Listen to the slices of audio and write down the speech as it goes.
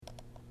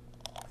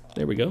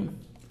There we go.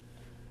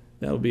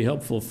 That'll be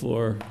helpful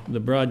for the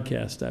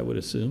broadcast, I would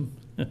assume.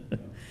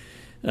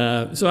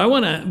 So I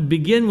want to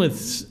begin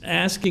with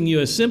asking you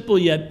a simple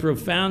yet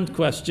profound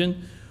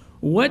question.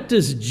 What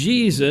does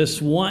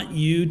Jesus want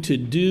you to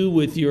do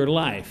with your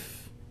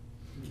life?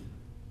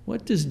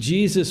 What does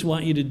Jesus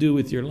want you to do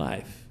with your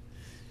life?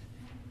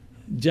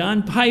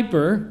 John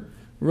Piper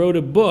wrote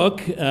a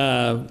book,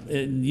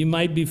 you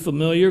might be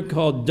familiar,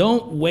 called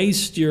Don't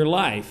Waste Your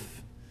Life.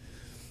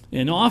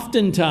 And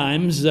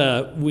oftentimes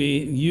we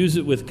use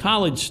it with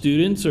college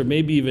students or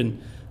maybe even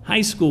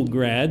high school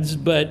grads,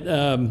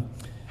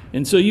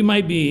 and so you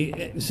might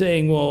be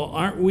saying, well,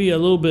 aren't we a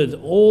little bit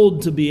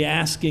old to be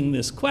asking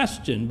this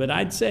question? But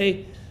I'd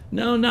say,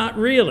 no, not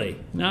really.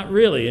 Not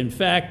really. In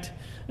fact,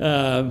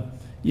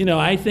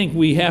 I think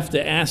we have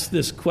to ask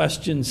this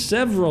question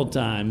several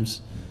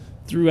times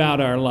throughout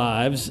our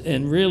lives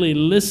and really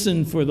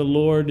listen for the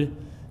Lord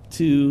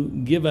to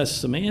give us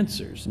some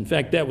answers. In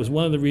fact, that was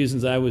one of the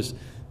reasons I was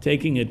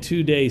taking a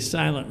 2-day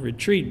silent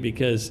retreat,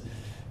 because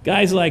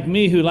guys like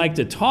me who like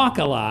to talk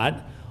a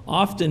lot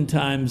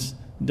oftentimes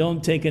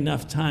don't take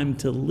enough time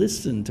to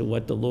listen to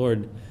what the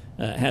Lord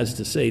has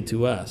to say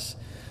to us.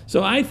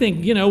 So I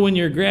think, when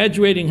you're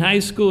graduating high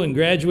school and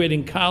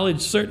graduating college,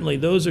 certainly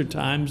those are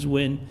times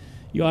when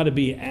you ought to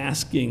be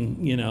asking,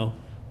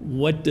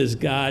 what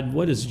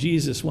does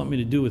Jesus want me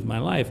to do with my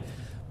life?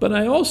 But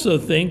I also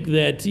think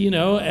that,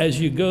 as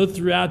you go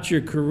throughout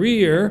your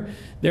career,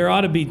 there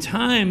ought to be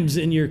times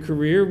in your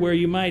career where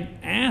you might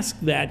ask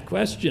that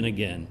question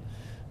again.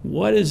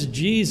 What does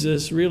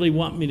Jesus really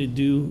want me to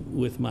do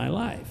with my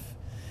life?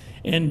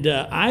 And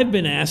I've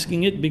been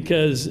asking it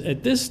because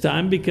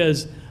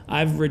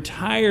I've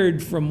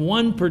retired from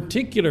one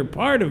particular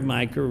part of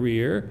my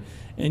career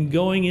and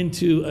going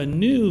into a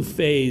new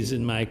phase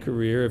in my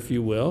career, if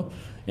you will.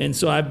 And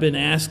so I've been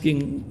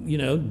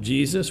asking,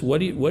 Jesus, what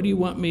do you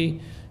want me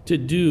to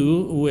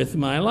do with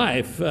my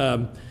life?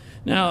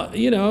 Now,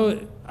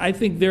 I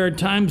think there are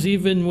times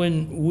even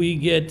when we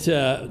get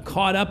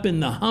caught up in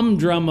the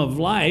humdrum of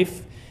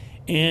life,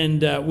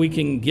 and we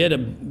can get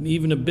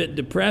even a bit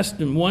depressed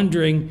and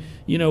wondering,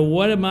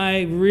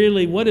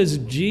 what is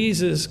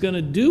Jesus going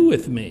to do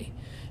with me?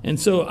 And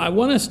so I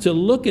want us to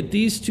look at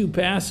these two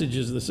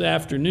passages this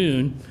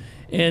afternoon.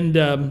 And,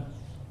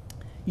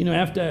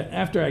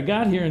 after I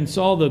got here and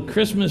saw the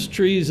Christmas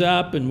trees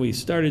up and we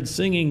started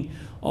singing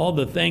all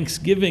the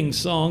Thanksgiving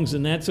songs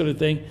and that sort of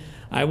thing,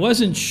 I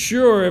wasn't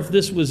sure if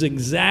this was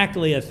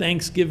exactly a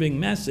Thanksgiving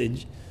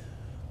message.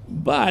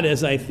 But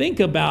as I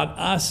think about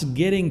us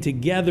getting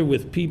together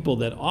with people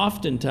that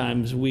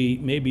oftentimes we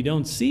maybe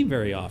don't see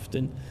very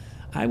often,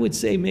 I would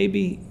say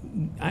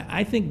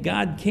I think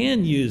God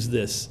can use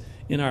this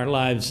in our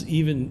lives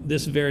even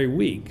this very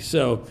week.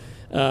 So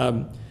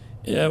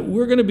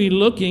we're going to be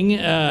looking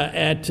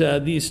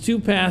at these two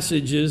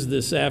passages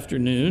this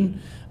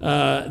afternoon.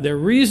 They're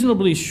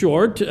reasonably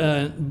short.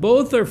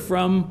 Both are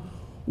from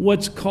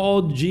what's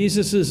called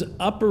Jesus'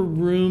 upper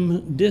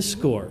room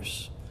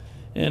discourse.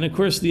 And of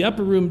course, the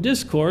upper room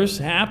discourse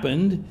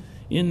happened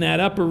in that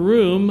upper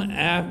room,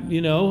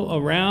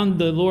 around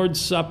the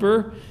Lord's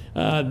Supper.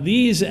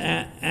 These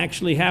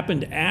actually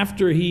happened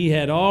after he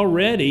had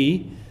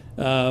already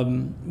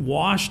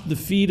washed the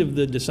feet of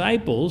the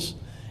disciples,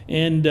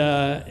 and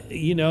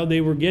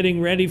they were getting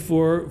ready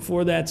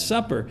for that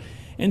supper.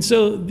 And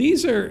so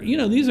these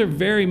are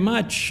very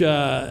much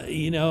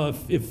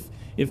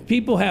if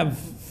people have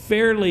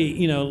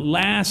fairly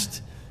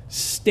last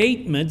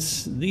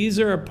statements, these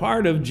are a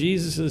part of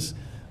Jesus'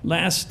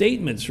 last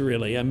statements,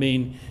 really. I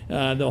mean,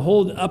 the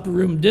whole upper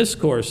room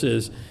discourse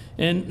is,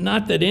 and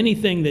not that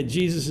anything that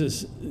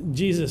Jesus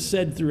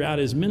said throughout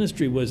his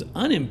ministry was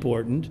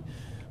unimportant,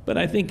 but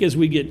I think as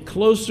we get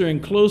closer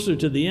and closer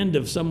to the end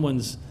of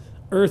someone's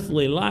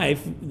earthly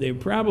life, they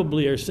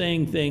probably are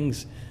saying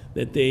things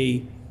that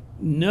they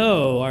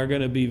know are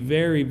going to be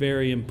very,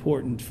 very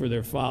important for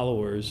their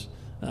followers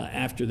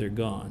after they're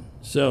gone.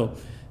 So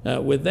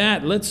with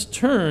that, let's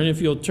turn, if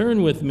you'll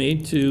turn with me,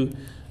 to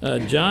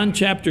John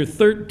chapter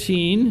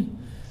 13.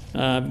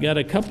 I've got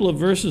a couple of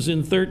verses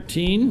in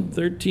 13,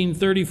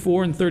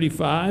 34, and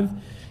 35.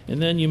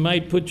 And then you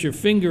might put your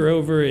finger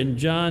over in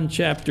John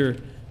chapter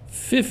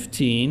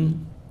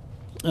 15,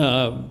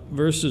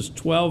 verses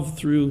 12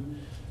 through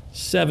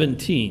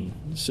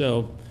 17.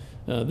 So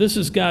this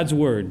is God's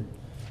word.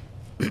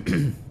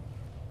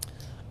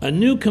 A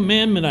new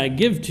commandment I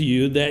give to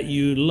you, that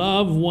you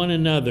love one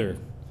another.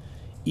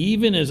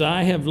 Even as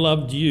I have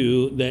loved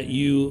you, that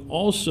you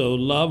also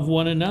love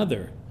one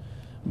another.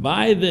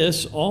 By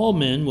this all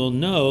men will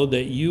know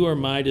that you are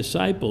my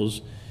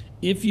disciples,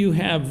 if you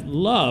have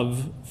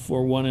love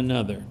for one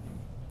another.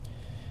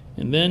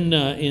 And then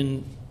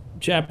in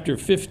chapter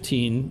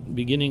 15,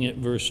 beginning at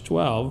verse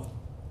 12,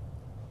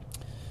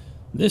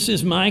 this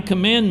is my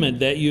commandment,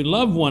 that you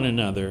love one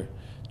another,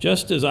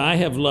 just as I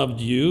have loved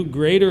you.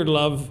 Greater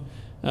love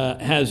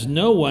has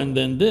no one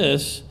than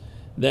this,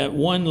 that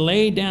one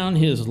lay down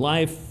his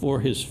life for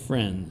his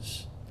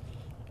friends.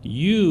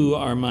 You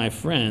are my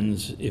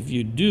friends if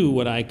you do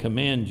what I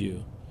command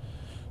you.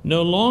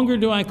 No longer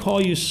do I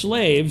call you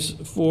slaves,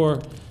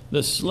 for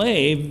the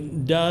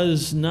slave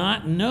does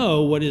not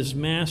know what his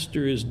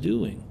master is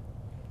doing.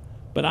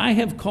 But I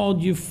have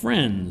called you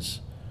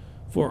friends,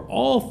 for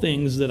all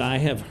things that I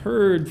have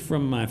heard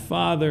from my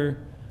Father,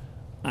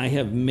 I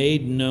have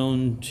made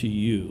known to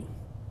you.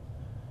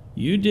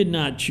 You did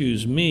not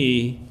choose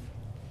me,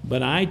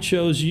 but I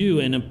chose you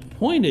and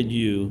appointed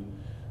you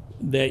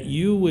that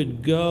you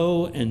would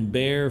go and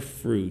bear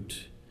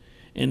fruit,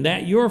 and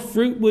that your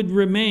fruit would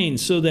remain,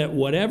 so that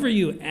whatever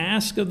you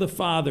ask of the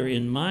Father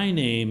in my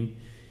name,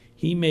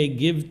 he may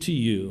give to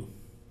you.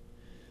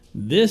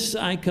 This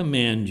I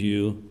command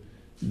you,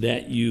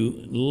 that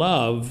you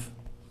love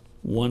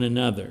one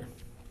another.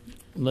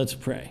 Let's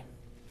pray.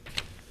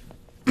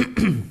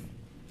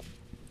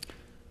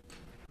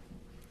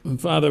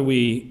 Father,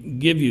 we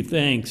give you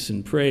thanks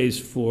and praise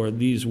for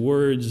these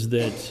words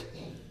that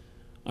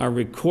are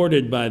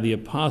recorded by the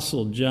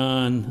Apostle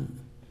John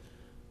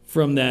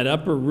from that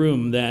upper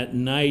room that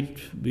night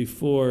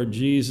before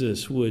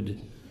Jesus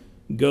would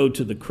go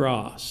to the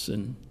cross.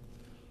 And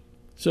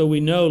so we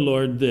know,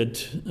 Lord,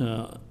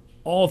 that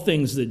all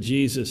things that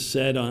Jesus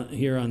said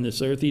here on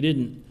this earth, he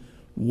didn't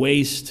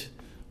waste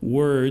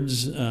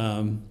words,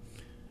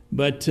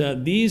 but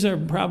these are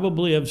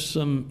probably of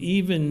some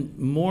even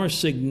more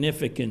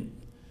significant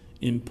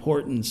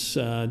importance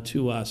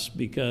to us,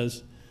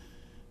 because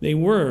they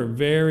were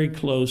very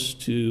close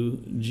to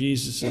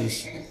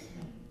Jesus'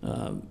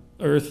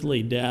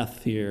 earthly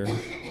death here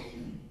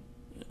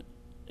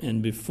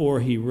and before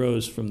he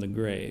rose from the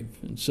grave.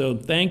 And so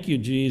thank you,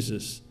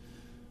 Jesus,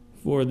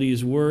 for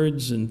these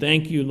words, and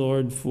thank you,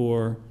 Lord,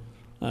 for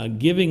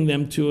giving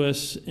them to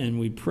us. And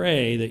we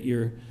pray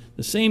that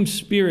the same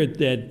Spirit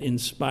that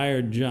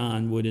inspired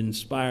John would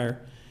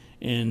inspire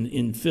and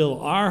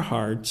infill our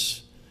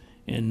hearts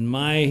and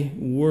my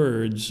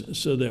words,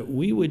 so that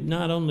we would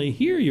not only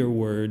hear your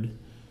word,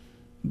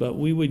 but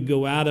we would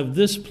go out of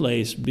this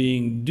place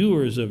being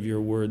doers of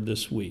your word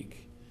this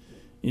week.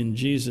 In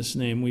Jesus'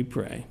 name we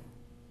pray.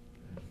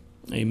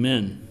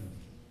 Amen.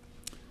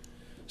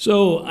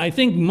 So I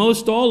think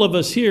most all of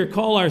us here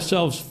call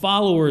ourselves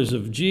followers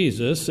of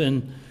Jesus,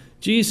 and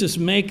Jesus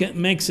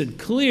makes it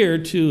clear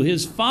to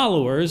his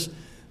followers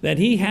that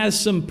he has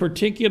some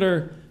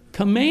particular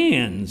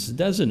commands,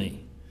 doesn't he?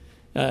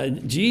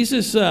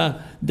 Jesus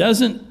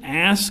doesn't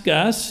ask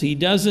us, he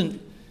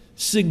doesn't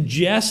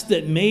suggest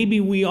that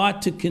maybe we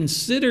ought to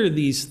consider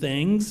these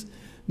things.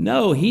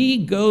 No, he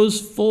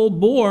goes full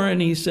bore,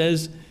 and he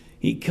says,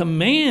 he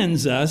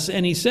commands us,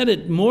 and he said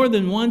it more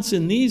than once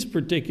in these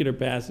particular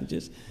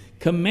passages,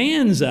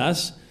 commands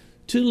us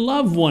to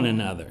love one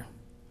another.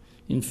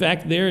 In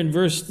fact, there in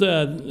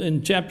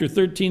chapter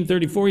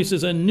 13:34, he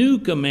says, a new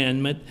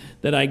commandment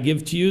that I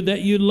give to you,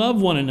 that you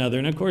love one another.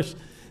 And of course,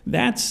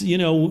 that's, I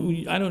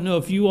don't know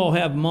if you all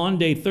have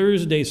Maundy,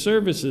 Thursday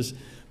services,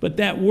 but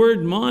that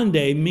word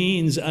Maundy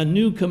means a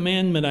new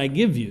commandment I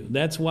give you.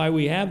 That's why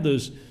we have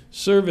those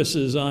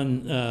services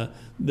on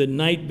the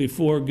night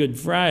before Good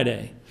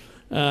Friday.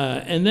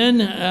 And then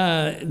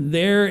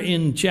there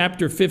in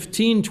chapter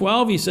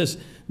 15:12, he says,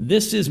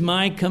 this is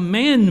my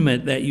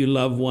commandment, that you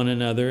love one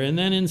another. And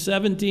then in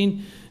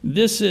 17,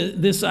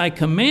 this I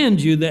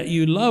command you, that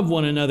you love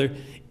one another.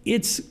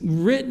 It's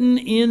written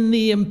in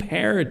the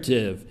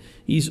imperative.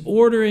 He's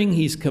ordering,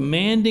 he's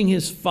commanding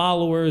his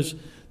followers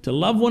to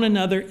love one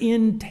another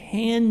in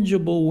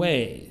tangible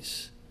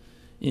ways.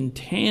 In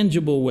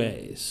tangible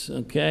ways,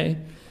 okay?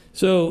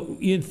 So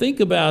you think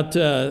about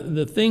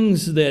the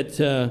things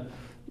that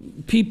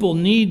people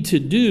need to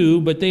do,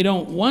 but they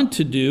don't want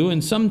to do,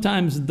 and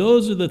sometimes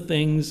those are the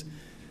things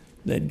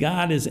that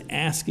God is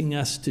asking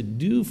us to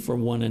do for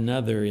one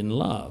another in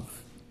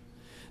love.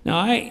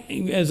 Now,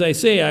 as I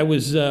say, I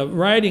was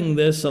writing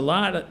this a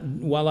lot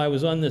while I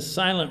was on this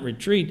silent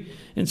retreat,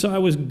 and so I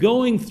was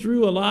going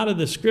through a lot of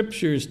the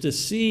scriptures to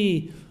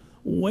see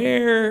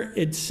where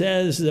it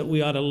says that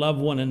we ought to love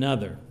one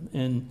another.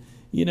 And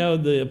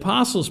the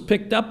apostles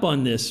picked up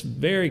on this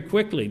very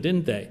quickly,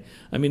 didn't they?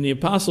 I mean, the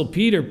apostle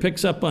Peter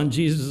picks up on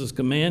Jesus'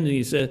 command, and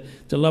he said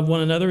to love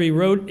one another. He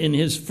wrote in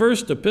his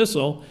first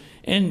epistle,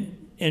 and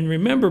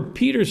remember,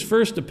 Peter's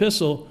first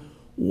epistle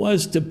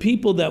was to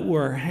people that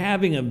were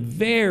having a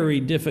very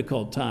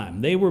difficult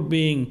time. They were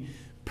being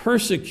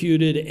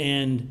persecuted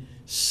and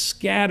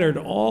scattered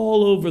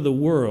all over the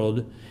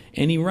world.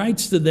 And he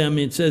writes to them,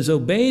 it says,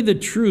 obey the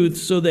truth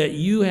so that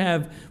you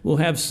will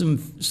have some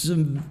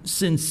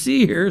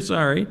sincere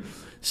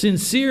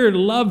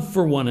love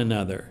for one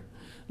another.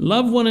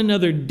 Love one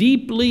another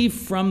deeply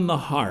from the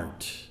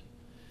heart.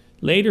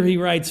 Later he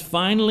writes,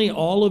 finally,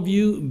 all of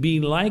you be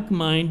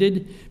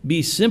like-minded,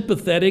 be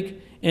sympathetic,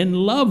 and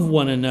love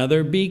one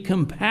another, be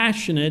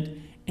compassionate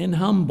and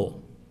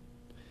humble.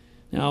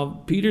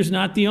 Now, Peter's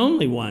not the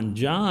only one.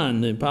 John,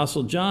 the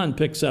Apostle John,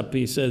 picks up,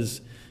 he says,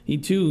 he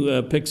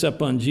too picks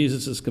up on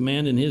Jesus'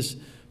 command. In his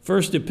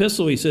first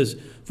epistle, he says,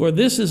 for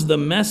this is the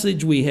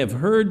message we have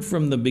heard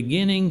from the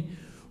beginning,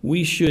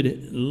 we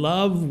should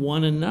love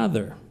one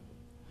another.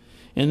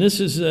 And this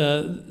is,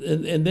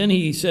 and then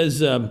he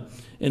says,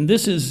 And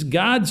this is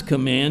God's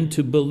command,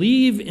 to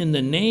believe in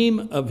the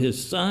name of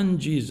his Son,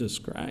 Jesus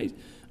Christ,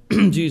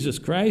 Jesus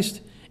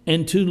Christ,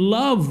 and to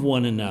love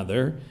one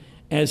another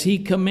as he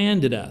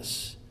commanded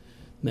us.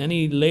 Then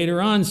he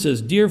later on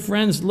says, dear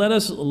friends, let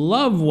us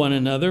love one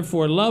another,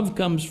 for love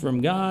comes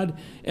from God.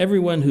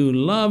 Everyone who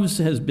loves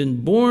has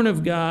been born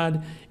of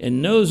God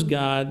and knows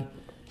God.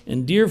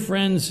 And dear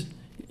friends,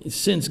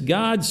 since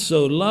God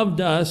so loved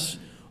us,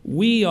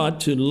 we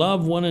ought to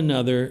love one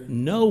another.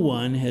 No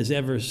one has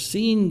ever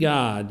seen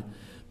God,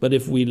 but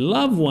if we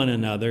love one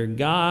another,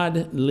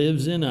 God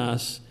lives in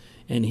us,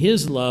 and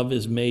his love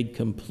is made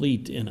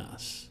complete in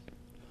us.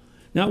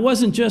 Now, it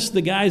wasn't just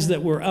the guys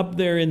that were up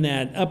there in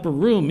that upper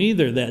room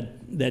either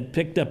that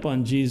picked up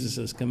on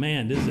Jesus'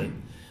 command, is it?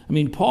 I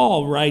mean,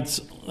 Paul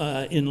writes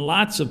in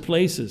lots of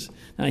places.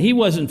 Now, he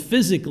wasn't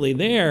physically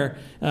there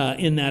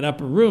in that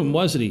upper room,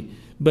 wasn't he?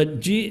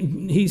 But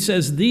he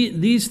says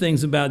these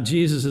things about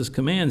Jesus'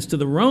 commands. To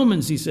the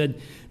Romans, he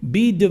said,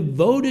 be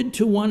devoted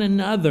to one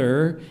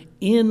another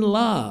in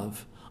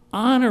love.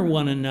 Honor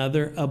one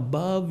another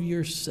above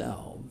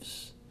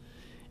yourselves.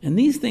 And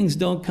these things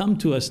don't come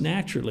to us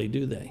naturally,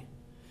 do they?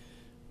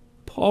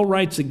 Paul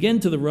writes again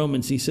to the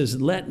Romans, he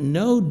says, let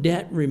no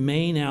debt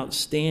remain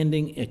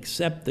outstanding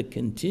except the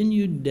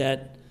continued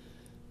debt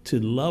to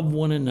love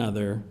one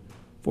another,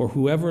 for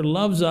whoever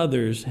loves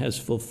others has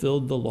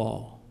fulfilled the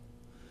law.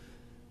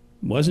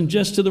 It wasn't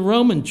just to the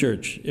Roman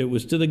church, it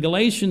was to the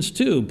Galatians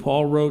too.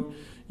 Paul wrote,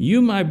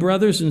 you, my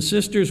brothers and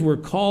sisters, were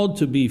called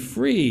to be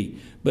free,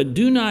 but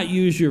do not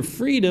use your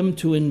freedom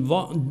to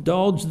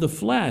indulge the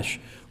flesh.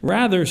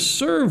 Rather,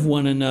 serve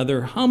one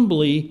another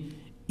humbly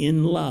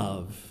in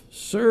love.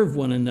 Serve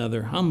one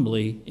another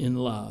humbly in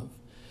love.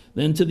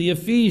 Then to the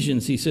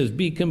Ephesians, he says,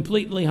 be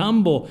completely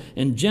humble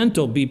and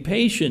gentle, be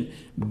patient,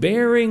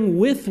 bearing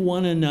with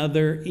one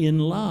another in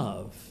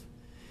love.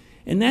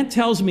 And that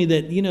tells me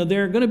that,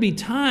 there are going to be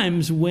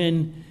times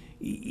when,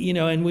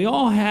 and we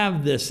all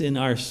have this in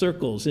our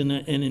circles and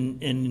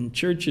in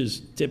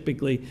churches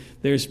typically,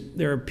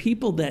 there are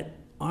people that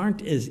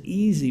aren't as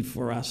easy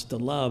for us to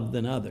love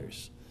than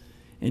others.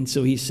 And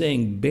so he's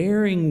saying,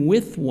 bearing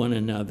with one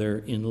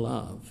another in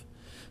love.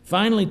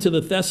 Finally, to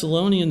the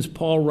Thessalonians,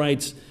 Paul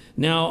writes,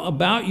 now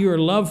about your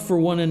love for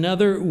one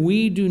another,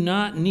 we do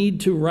not need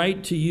to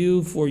write to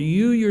you, for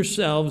you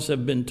yourselves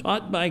have been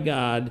taught by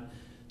God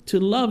to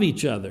love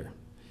each other.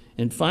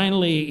 And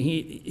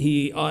finally,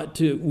 we ought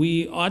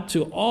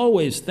to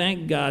always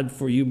thank God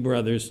for you,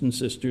 brothers and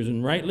sisters,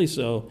 and rightly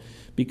so,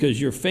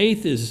 because your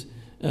faith is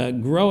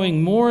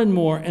growing more and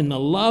more, and the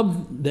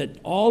love that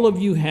all of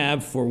you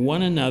have for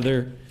one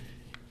another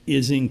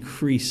is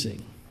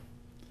increasing.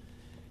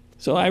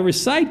 So I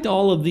recite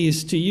all of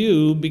these to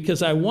you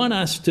because I want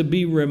us to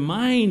be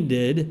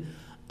reminded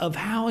of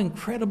how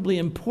incredibly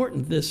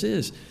important this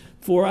is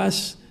for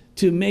us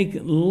to make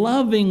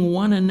loving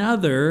one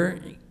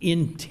another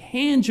in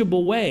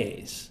tangible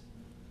ways.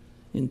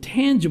 In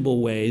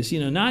tangible ways,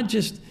 not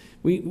just,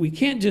 we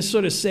can't just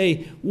sort of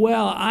say,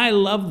 well, I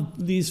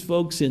love these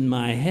folks in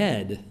my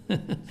head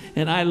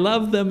and I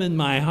love them in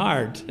my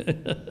heart.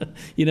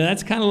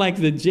 That's kind of like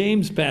the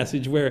James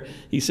passage where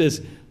he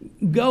says,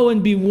 go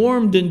and be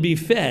warmed and be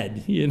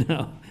fed,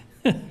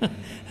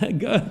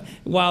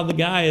 while the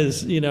guy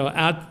is,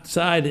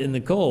 outside in the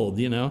cold,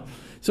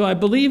 So I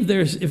believe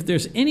if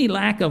there's any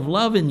lack of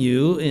love in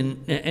you,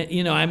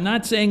 and I'm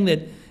not saying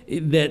that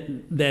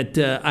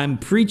I'm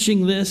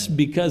preaching this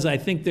because I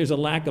think there's a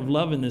lack of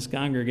love in this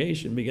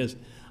congregation, because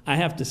I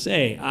have to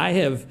say,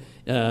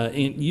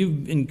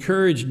 you've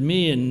encouraged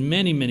me in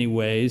many, many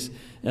ways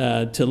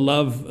to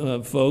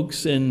love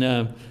folks,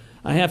 and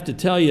I have to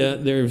tell you,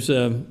 there's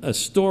a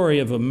story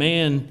of a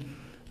man,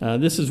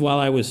 this is while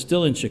I was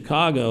still in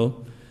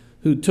Chicago,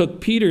 who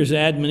took Peter's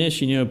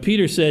admonition.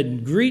 Peter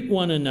said, greet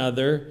one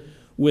another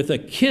with a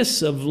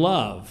kiss of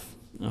love.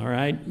 All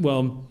right?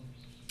 Well,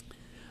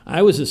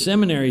 I was a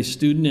seminary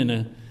student, and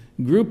a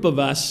group of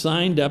us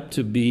signed up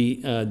to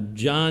be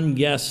John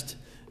Guest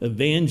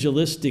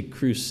Evangelistic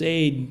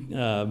Crusade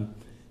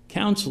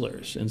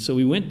counselors. And so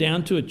we went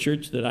down to a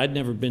church that I'd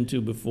never been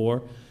to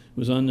before. It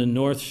was on the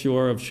north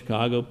shore of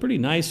Chicago, pretty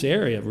nice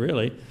area,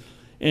 really.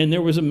 And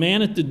there was a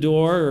man at the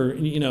door, or,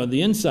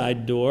 the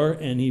inside door,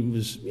 and he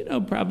was,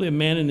 probably a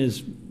man in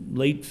his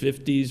late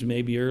 50s,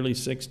 maybe early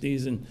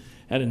 60s, and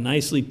had a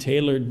nicely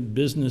tailored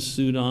business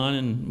suit on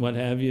and what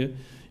have you.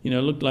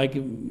 Looked like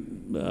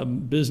a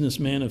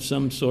businessman of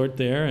some sort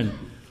there. And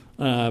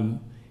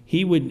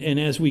and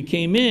as we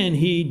came in,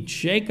 he'd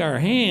shake our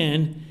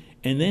hand,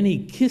 and then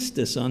he kissed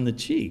us on the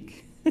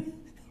cheek.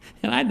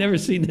 And I'd never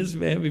seen this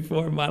man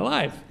before in my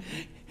life.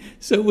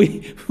 So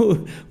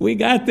we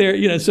got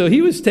there, so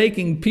he was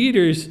taking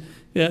Peter's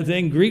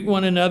thing, greet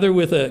one another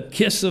with a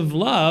kiss of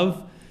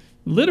love,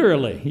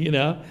 literally,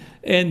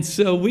 And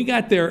so we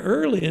got there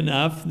early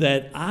enough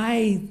that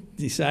I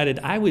decided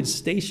I would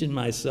station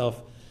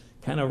myself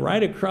kind of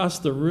right across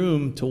the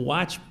room to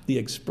watch the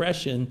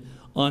expression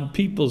on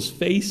people's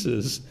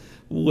faces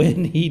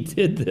when he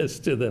did this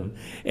to them.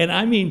 And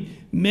I mean,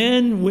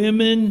 men,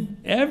 women,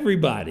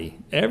 everybody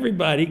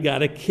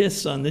got a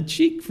kiss on the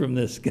cheek from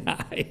this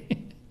guy.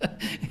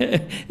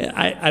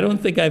 I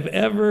don't think I've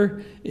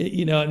ever,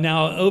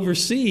 now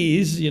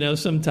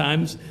overseas,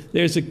 sometimes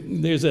there's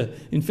a,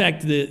 in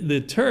fact,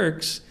 the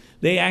Turks,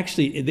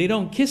 they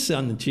don't kiss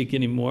on the cheek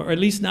anymore, or at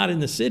least not in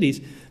the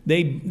cities.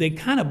 They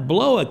kind of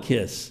blow a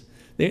kiss.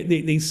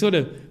 They sort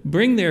of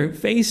bring their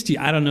face to you.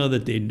 I don't know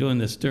that they're doing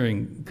this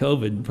during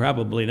COVID,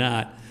 probably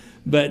not.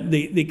 But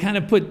they kind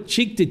of put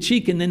cheek to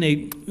cheek, and then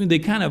they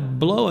kind of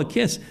blow a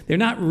kiss. They're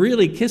not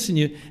really kissing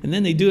you, and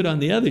then they do it on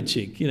the other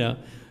cheek,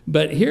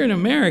 But here in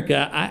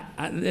America,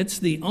 it's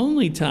the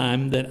only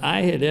time that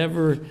I had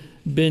ever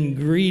been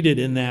greeted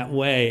in that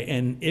way,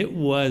 and it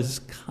was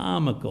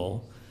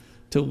comical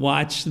to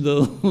watch the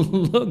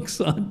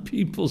looks on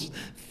people's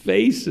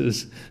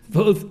faces,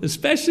 both,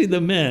 especially the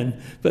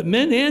men, but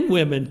men and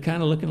women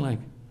kind of looking like,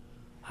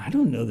 I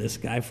don't know this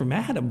guy from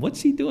Adam.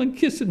 What's he doing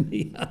kissing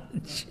me on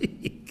the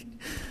cheek?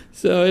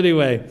 So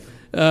anyway,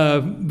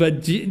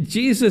 but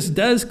Jesus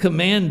does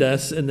command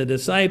us, and the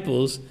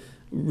disciples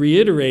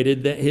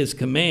reiterated that his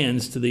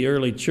commands to the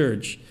early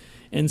church.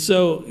 And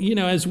so,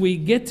 as we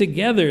get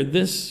together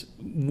this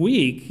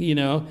week,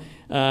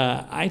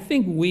 I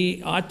think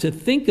we ought to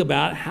think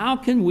about how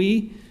can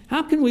we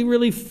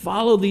really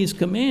follow these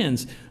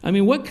commands? I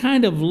mean, what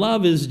kind of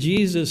love is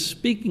Jesus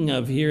speaking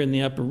of here in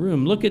the upper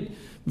room? Look at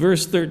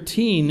verse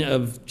 13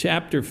 of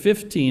chapter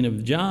 15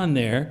 of John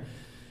there.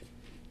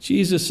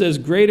 Jesus says,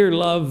 "Greater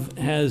love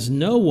has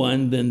no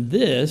one than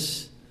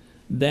this,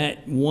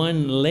 that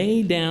one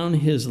lay down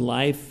his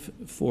life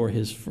for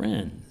his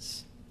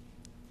friends."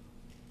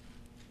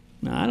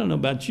 Now, I don't know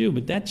about you,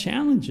 but that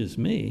challenges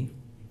me.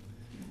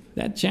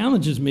 That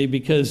challenges me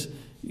because,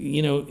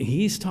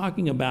 he's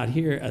talking about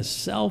here a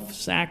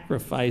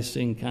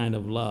self-sacrificing kind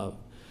of love.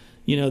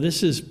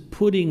 This is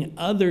putting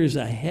others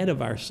ahead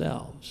of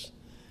ourselves.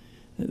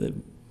 The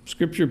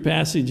scripture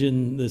passage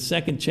in the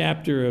 2nd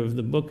chapter of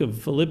the book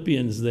of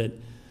Philippians that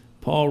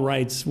Paul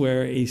writes,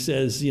 where he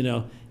says,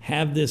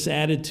 have this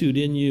attitude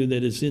in you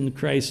that is in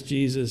Christ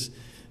Jesus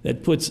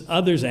that puts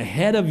others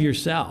ahead of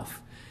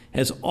yourself,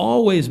 has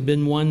always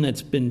been one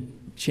that's been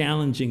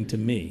challenging to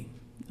me.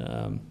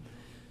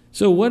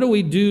 So what do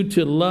we do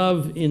to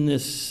love in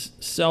this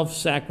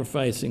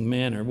self-sacrificing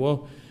manner?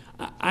 Well,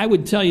 I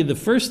would tell you the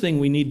first thing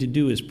we need to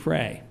do is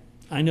pray.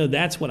 I know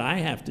that's what I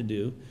have to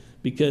do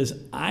because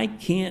I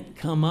can't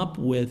come up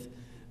with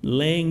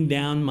laying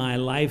down my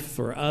life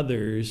for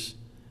others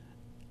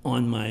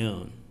on my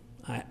own.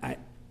 I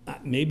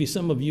maybe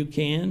some of you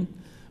can,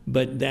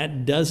 but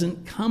that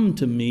doesn't come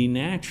to me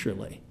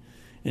naturally.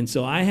 And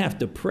so I have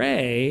to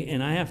pray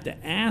and I have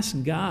to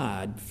ask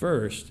God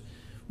first,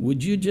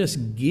 would you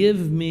just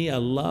give me a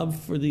love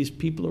for these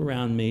people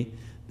around me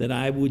that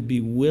I would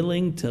be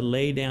willing to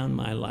lay down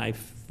my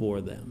life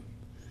for them?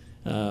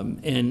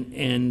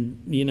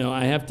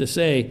 I have to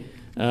say,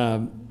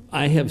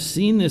 I have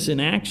seen this in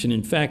action.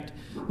 In fact,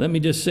 let me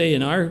just say,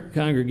 in our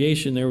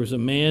congregation, there was a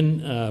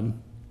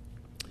man,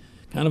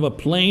 kind of a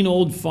plain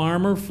old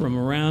farmer from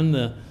around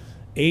the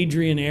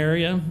Adrian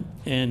area,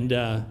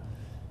 and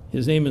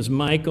his name is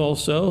Mike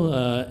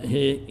also.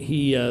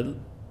 He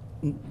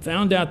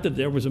found out that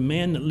there was a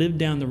man that lived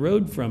down the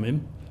road from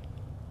him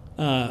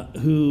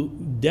who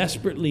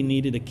desperately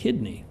needed a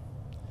kidney.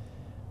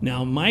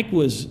 Now, Mike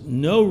was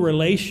no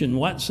relation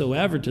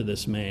whatsoever to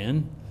this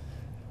man,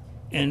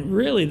 and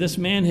really this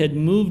man had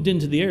moved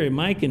into the area.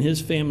 Mike and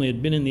his family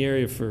had been in the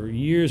area for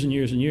years and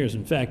years and years.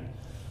 In fact,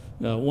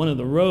 one of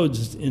the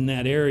roads in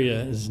that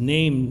area is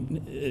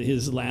named,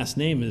 his last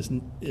name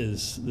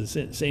is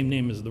the same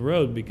name as the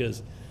road,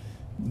 because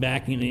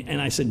back in,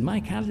 and I said,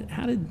 Mike, how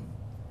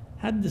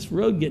did this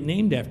road get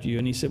named after you?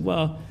 And he said,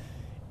 well,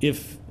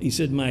 he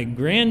said, my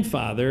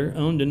grandfather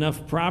owned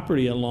enough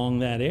property along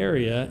that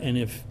area,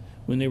 and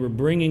when they were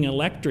bringing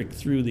electric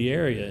through the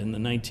area in the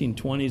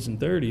 1920s and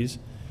 30s,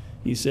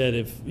 he said,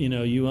 if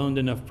you owned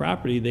enough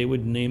property, they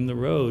would name the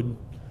road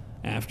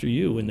after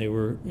you when they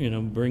were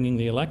bringing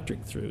the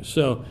electric through.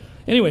 So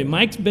anyway,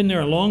 Mike's been there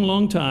a long,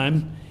 long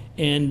time,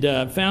 and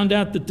found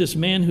out that this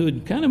man who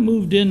had kind of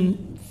moved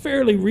in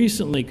fairly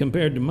recently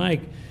compared to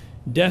Mike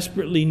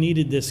desperately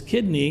needed this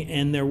kidney,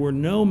 and there were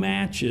no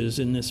matches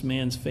in this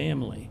man's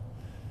family.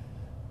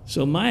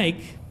 So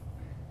Mike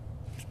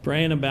was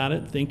praying about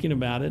it, thinking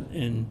about it,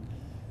 and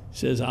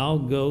says, I'll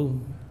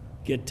go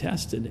get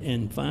tested,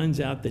 and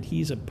finds out that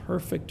he's a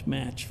perfect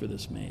match for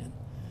this man.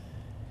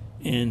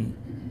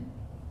 And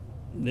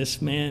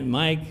this man,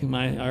 Mike,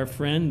 our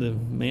friend, the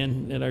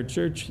man at our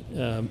church,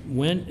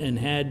 went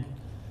and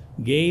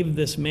gave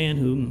this man,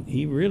 whom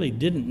he really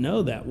didn't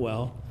know that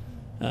well,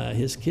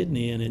 his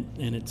kidney,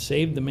 and it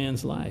saved the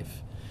man's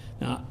life.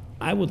 Now,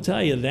 I will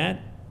tell you, that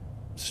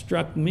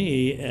struck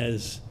me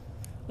as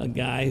a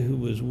guy who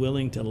was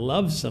willing to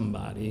love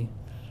somebody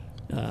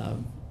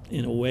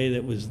in a way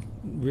that was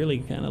really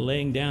kind of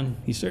laying down.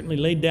 He certainly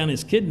laid down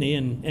his kidney,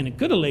 and it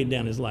could have laid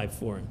down his life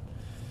for him.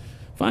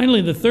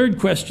 Finally, the third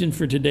question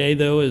for today,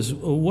 though, is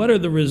what are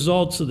the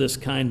results of this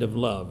kind of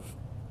love?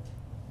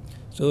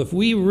 So if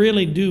we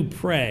really do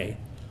pray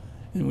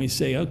and we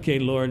say, okay,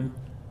 Lord,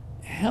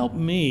 help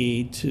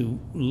me to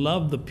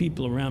love the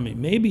people around me.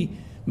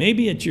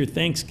 Maybe at your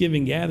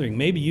Thanksgiving gathering,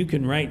 maybe you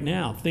can right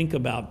now think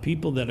about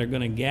people that are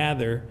going to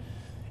gather,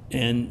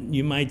 and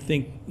you might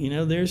think,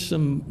 there's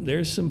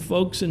some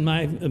folks in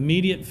my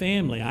immediate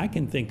family. I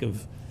can think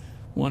of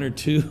one or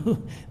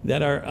two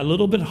that are a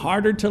little bit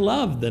harder to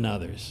love than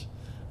others.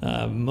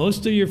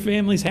 Most of your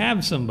families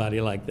have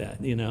somebody like that,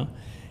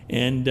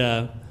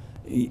 and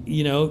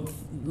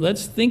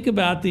let's think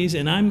about these.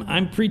 And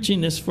I'm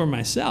preaching this for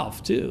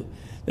myself too,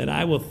 that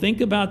I will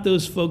think about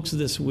those folks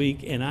this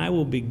week, and I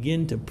will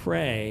begin to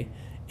pray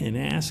and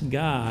ask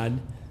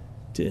God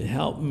to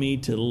help me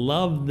to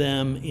love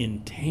them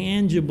in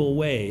tangible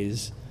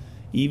ways,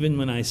 even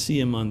when I see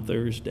them on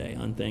Thursday,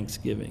 on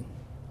Thanksgiving.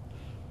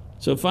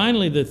 So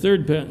finally, the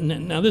third,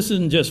 now this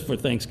isn't just for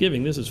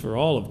Thanksgiving, this is for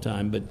all of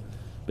time, but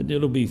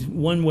it'll be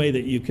one way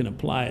that you can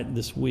apply it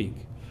this week.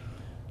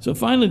 So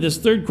finally, this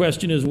third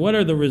question is, what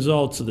are the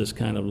results of this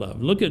kind of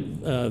love? Look at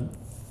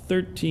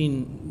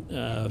 13,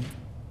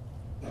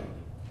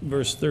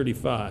 verse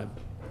 35.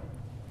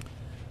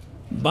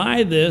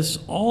 By this,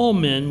 all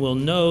men will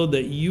know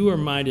that you are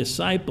my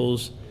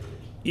disciples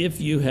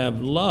if you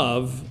have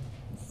love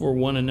for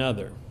one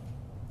another.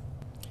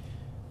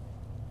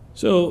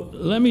 So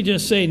let me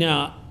just say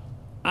now,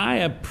 I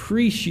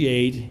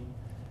appreciate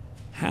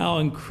how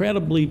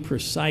incredibly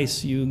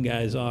precise you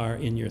guys are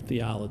in your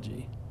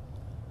theology.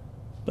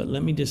 But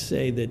let me just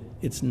say that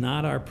it's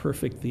not our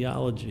perfect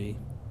theology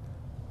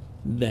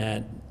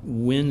that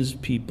wins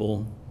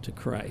people to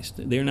Christ.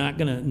 They're not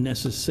going to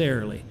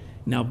necessarily.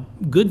 Now,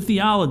 good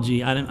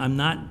theology, I'm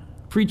not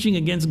preaching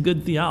against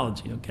good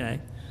theology, okay?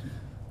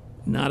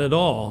 Not at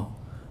all.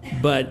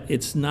 But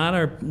it's not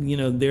our,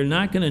 they're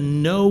not going to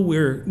know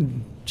we're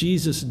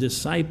Jesus'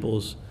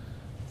 disciples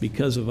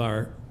because of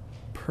our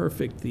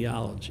perfect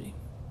theology.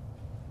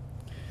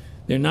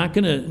 They're not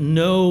going to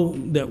know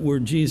that we're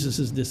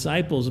Jesus'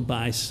 disciples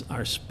by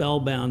our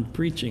spellbound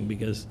preaching,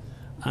 because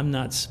I'm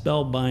not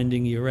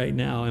spellbinding you right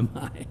now, am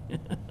I?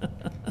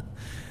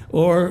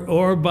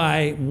 or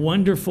by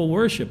wonderful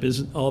worship.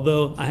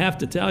 Although I have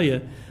to tell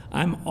you,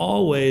 I'm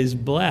always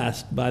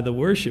blessed by the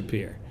worship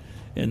here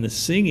and the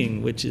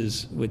singing, which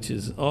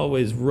is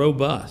always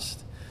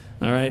robust.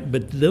 All right,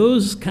 but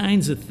those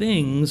kinds of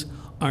things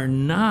are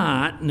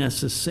not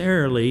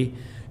necessarily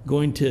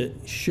going to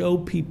show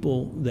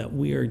people that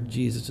we are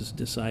Jesus'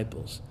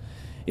 disciples.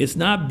 It's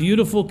not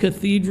beautiful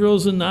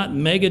cathedrals and not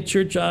mega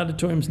church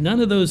auditoriums. None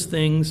of those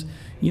things.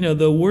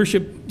 The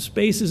worship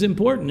space is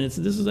important. This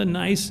is a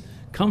nice,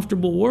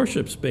 comfortable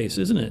worship space,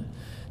 isn't it?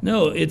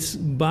 No, it's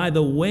by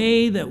the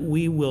way that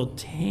we will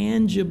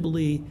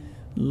tangibly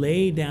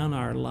lay down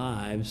our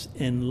lives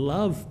and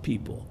love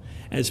people.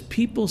 As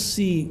people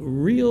see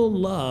real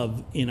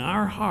love in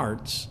our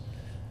hearts,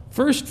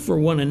 first for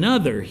one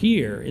another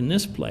here in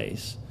this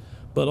place,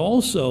 but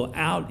also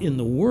out in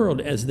the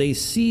world, as they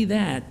see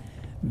that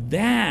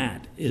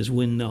is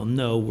when they'll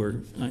know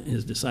we're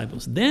his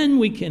disciples. Then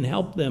we can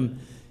help them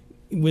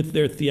with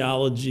their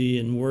theology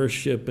and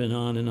worship and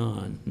on and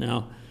on.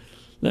 Now,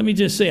 let me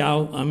just say,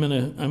 I'm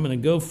gonna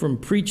go from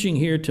preaching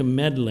here to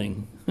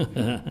meddling.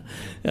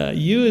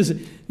 You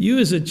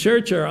as a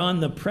church are on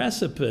the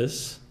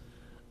precipice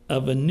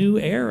of a new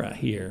era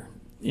here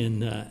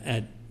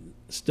at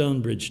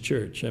Stonebridge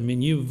Church. I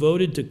mean, you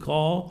voted to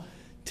call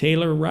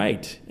Taylor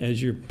Wright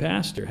as your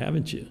pastor,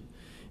 haven't you?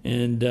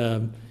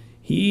 And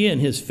he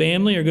and his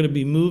family are going to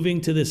be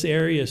moving to this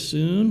area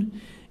soon.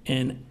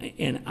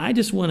 And I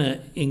just want to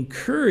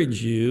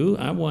encourage you.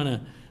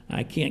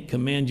 I can't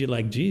command you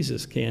like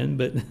Jesus can,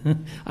 but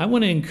I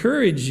want to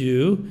encourage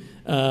you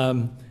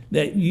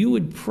that you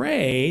would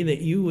pray, that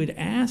you would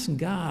ask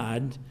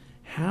God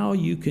how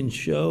you can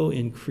show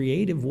in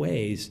creative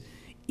ways,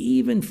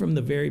 even from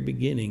the very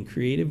beginning,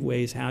 creative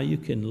ways, how you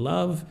can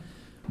love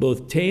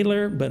both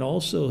Taylor, but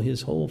also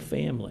his whole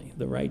family,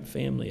 the Wright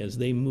family, as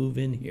they move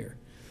in here.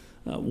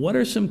 What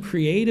are some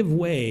creative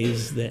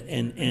ways that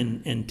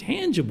and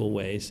tangible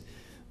ways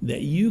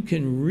that you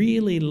can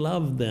really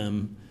love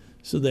them,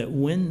 so that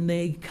when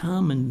they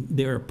come and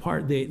they're a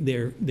part,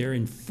 they're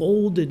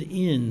enfolded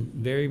in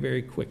very,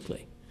 very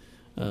quickly?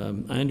 I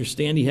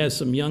understand he has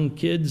some young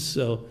kids,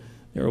 so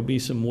there will be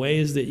some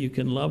ways that you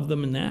can love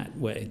them in that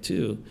way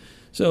too.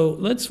 So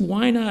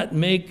why not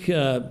make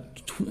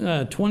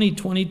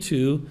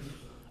 2022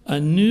 a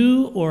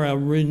new or a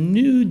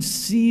renewed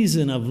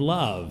season of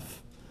love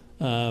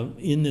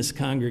in this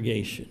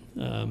congregation.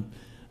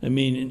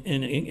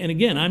 And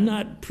again, I'm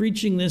not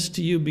preaching this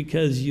to you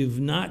because you've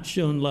not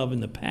shown love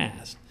in the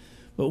past,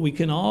 but we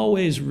can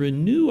always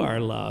renew our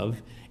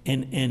love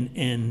and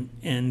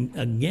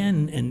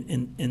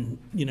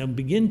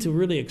begin to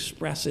really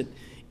express it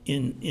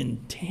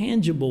in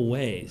tangible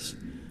ways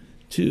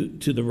to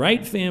the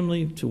Wright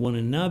family, to one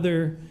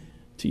another,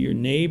 to your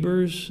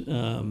neighbors,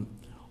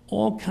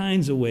 all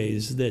kinds of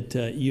ways that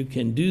you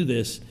can do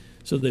this,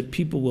 so that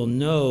people will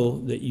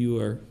know that you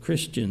are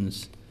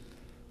Christians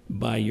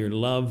by your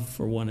love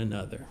for one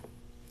another.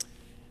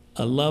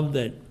 A love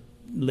that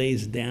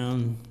lays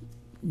down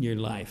your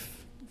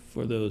life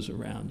for those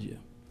around you.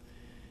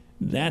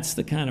 That's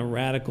the kind of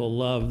radical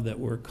love that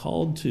we're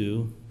called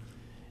to,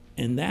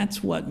 and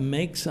that's what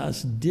makes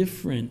us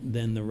different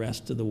than the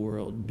rest of the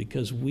world,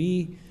 because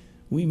we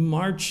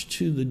march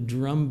to the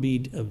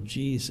drumbeat of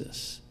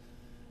Jesus,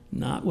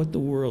 not what the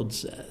world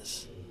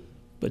says,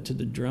 but to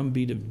the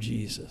drumbeat of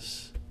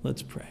Jesus.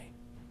 Let's pray.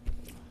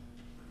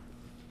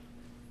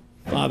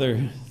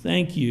 Father,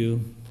 thank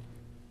you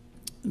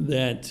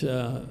that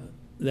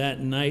that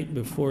night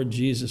before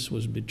Jesus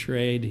was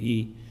betrayed,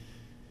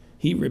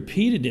 he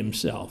repeated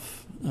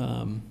himself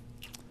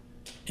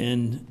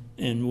and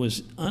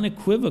was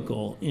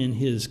unequivocal in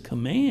his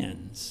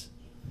commands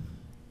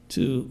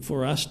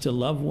for us to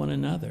love one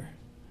another.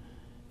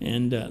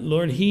 And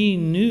Lord, he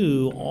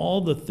knew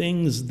all the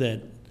things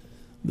that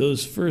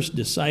those first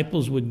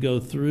disciples would go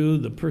through,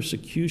 the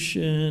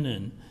persecution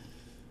and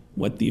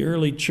what the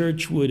early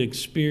church would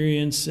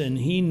experience, and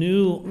he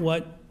knew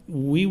what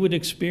we would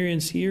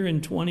experience here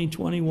in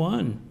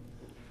 2021.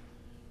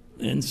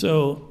 And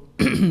so,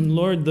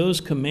 Lord, those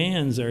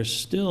commands are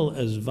still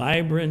as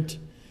vibrant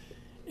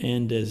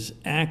and as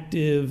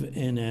active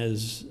and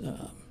as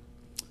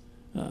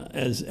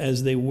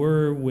they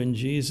were when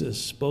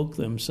Jesus spoke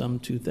them some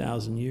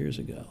 2,000 years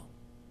ago.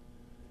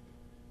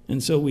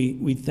 And so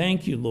we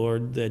thank you,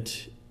 Lord,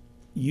 that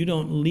you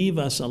don't leave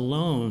us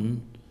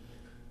alone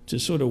to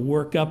sort of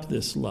work up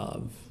this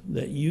love,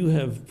 that you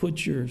have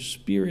put your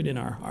Spirit in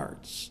our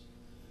hearts,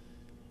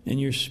 and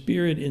your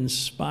Spirit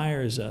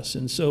inspires us.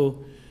 And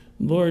so,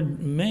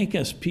 Lord, make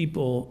us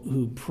people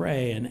who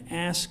pray and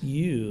ask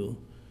you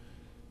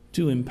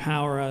to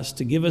empower us,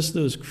 to give us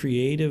those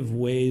creative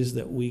ways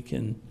that we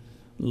can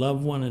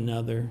love one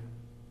another.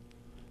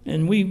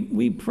 And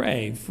we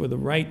pray for the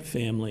Wright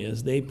family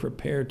as they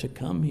prepare to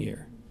come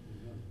here.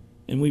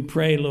 And we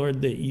pray,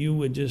 Lord, that you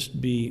would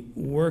just be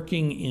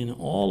working in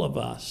all of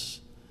us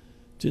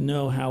to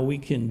know how we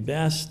can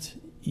best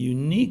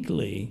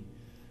uniquely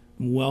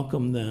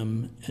welcome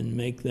them and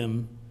make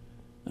them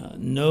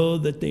know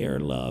that they are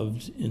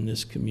loved in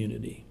this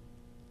community.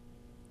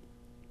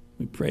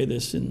 We pray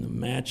this in the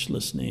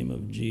matchless name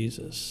of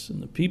Jesus.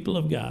 And the people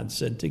of God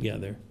said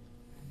together,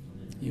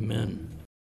 Amen.